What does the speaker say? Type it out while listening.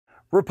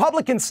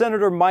Republican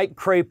Senator Mike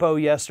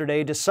Crapo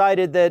yesterday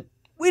decided that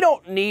we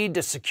don't need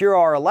to secure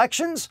our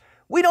elections.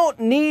 We don't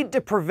need to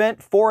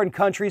prevent foreign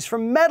countries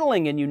from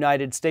meddling in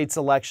United States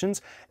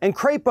elections, and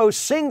Crapo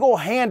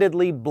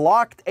single-handedly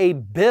blocked a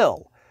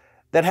bill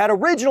that had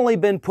originally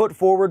been put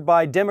forward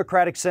by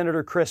Democratic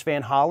Senator Chris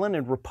Van Hollen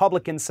and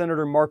Republican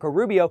Senator Marco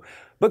Rubio,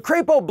 but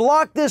Crapo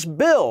blocked this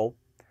bill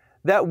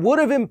that would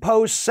have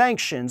imposed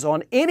sanctions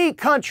on any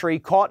country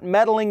caught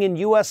meddling in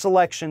U.S.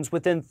 elections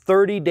within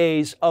 30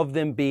 days of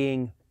them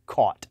being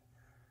caught.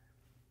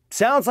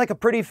 Sounds like a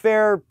pretty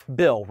fair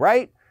bill,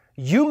 right?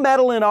 You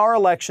meddle in our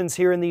elections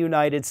here in the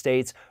United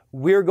States,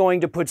 we're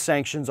going to put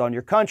sanctions on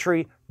your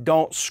country.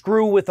 Don't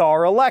screw with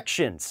our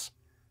elections.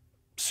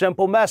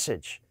 Simple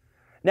message.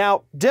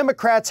 Now,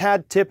 Democrats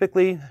had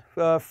typically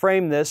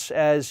framed this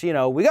as,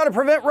 we got to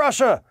prevent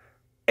Russia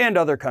and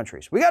other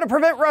countries. We got to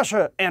prevent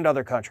Russia and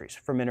other countries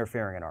from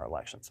interfering in our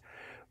elections.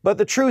 But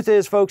the truth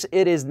is, folks,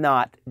 it is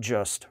not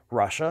just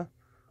Russia.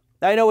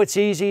 I know it's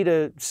easy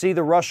to see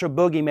the Russia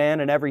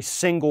boogeyman in every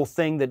single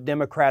thing that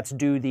Democrats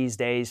do these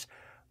days,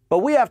 but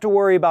we have to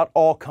worry about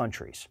all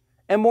countries.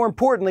 And more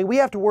importantly, we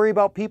have to worry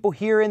about people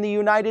here in the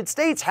United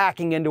States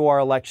hacking into our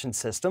election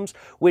systems,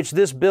 which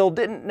this bill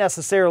didn't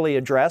necessarily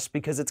address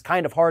because it's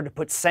kind of hard to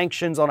put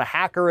sanctions on a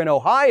hacker in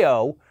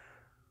Ohio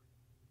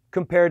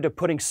compared to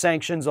putting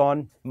sanctions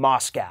on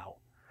Moscow.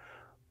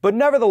 But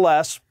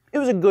nevertheless, it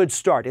was a good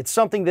start. It's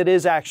something that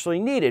is actually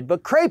needed.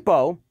 But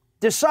Crapo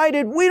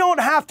decided we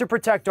don't have to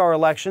protect our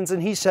elections,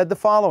 and he said the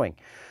following.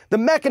 The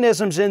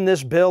mechanisms in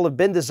this bill have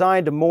been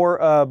designed to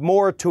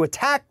more to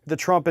attack the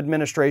Trump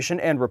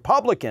administration and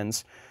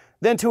Republicans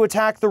than to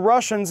attack the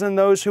Russians and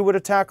those who would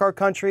attack our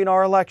country and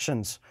our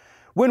elections.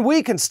 When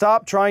we can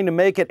stop trying to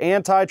make it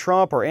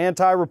anti-Trump or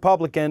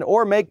anti-Republican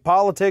or make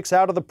politics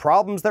out of the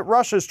problems that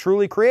Russia's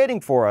truly creating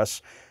for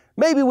us,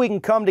 maybe we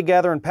can come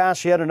together and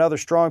pass yet another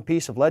strong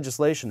piece of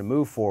legislation to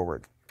move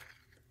forward.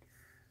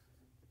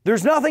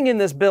 There's nothing in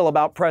this bill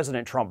about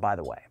President Trump, by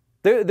the way.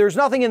 There's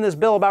nothing in this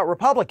bill about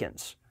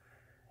Republicans.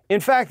 In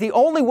fact, the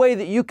only way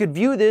that you could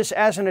view this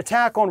as an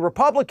attack on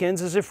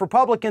Republicans is if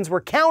Republicans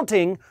were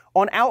counting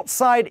on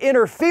outside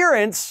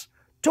interference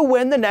to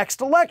win the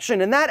next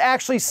election. And that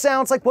actually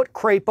sounds like what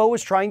Crapo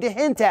is trying to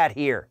hint at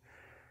here.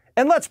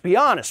 And let's be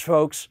honest,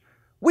 folks,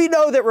 we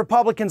know that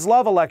Republicans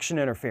love election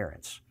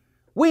interference.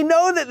 We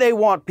know that they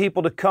want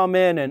people to come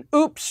in and,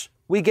 oops,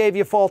 we gave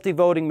you faulty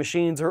voting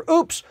machines, or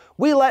oops,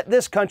 we let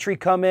this country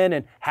come in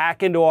and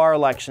hack into our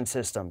election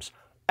systems.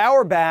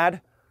 Our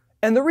bad.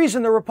 And the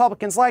reason the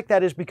Republicans like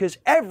that is because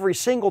every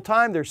single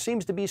time there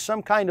seems to be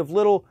some kind of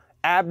little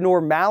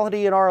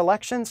abnormality in our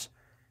elections,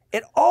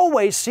 it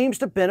always seems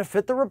to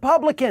benefit the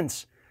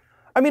Republicans.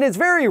 I mean, it's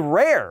very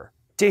rare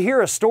to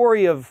hear a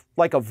story of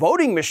like a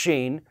voting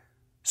machine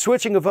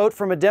switching a vote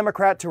from a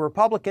Democrat to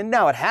Republican.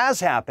 Now, it has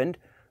happened,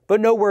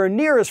 but nowhere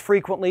near as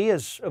frequently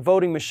as a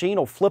voting machine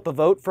will flip a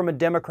vote from a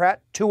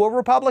Democrat to a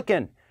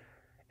Republican.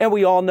 And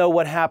we all know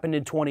what happened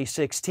in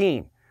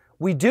 2016.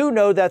 We do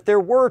know that there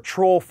were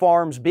troll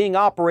farms being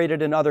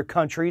operated in other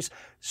countries,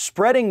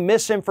 spreading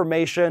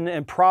misinformation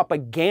and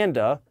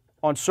propaganda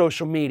on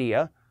social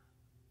media.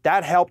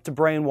 That helped to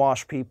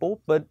brainwash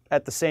people, but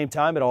at the same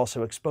time, it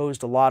also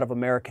exposed a lot of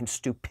American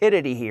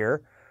stupidity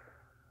here.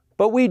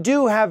 But we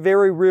do have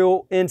very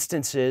real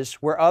instances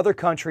where other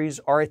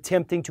countries are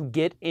attempting to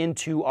get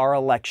into our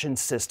election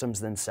systems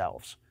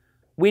themselves.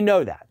 We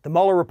know that. The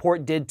Mueller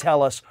report did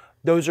tell us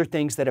those are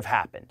things that have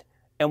happened,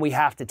 and we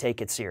have to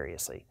take it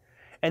seriously.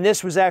 And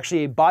this was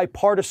actually a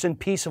bipartisan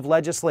piece of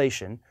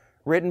legislation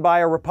written by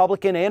a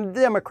Republican and a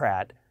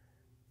Democrat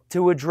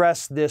to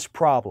address this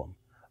problem.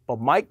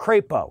 But Mike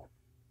Crapo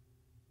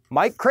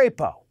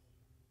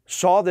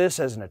saw this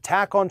as an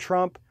attack on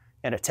Trump,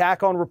 an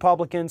attack on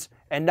Republicans,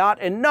 and not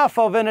enough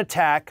of an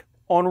attack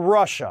on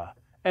Russia.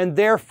 And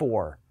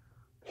therefore,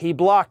 he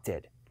blocked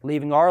it,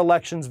 leaving our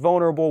elections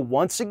vulnerable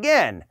once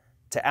again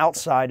to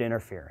outside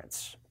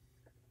interference.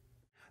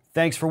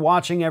 Thanks for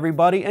watching,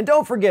 everybody. And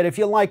don't forget, if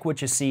you like what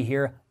you see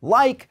here,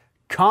 like,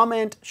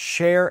 comment,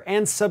 share,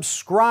 and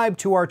subscribe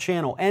to our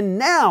channel. And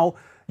now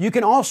you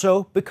can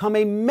also become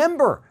a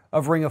member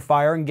of Ring of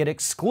Fire and get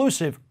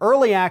exclusive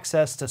early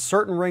access to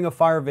certain Ring of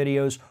Fire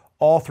videos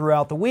all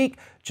throughout the week.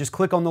 Just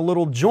click on the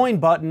little join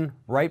button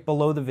right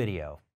below the video.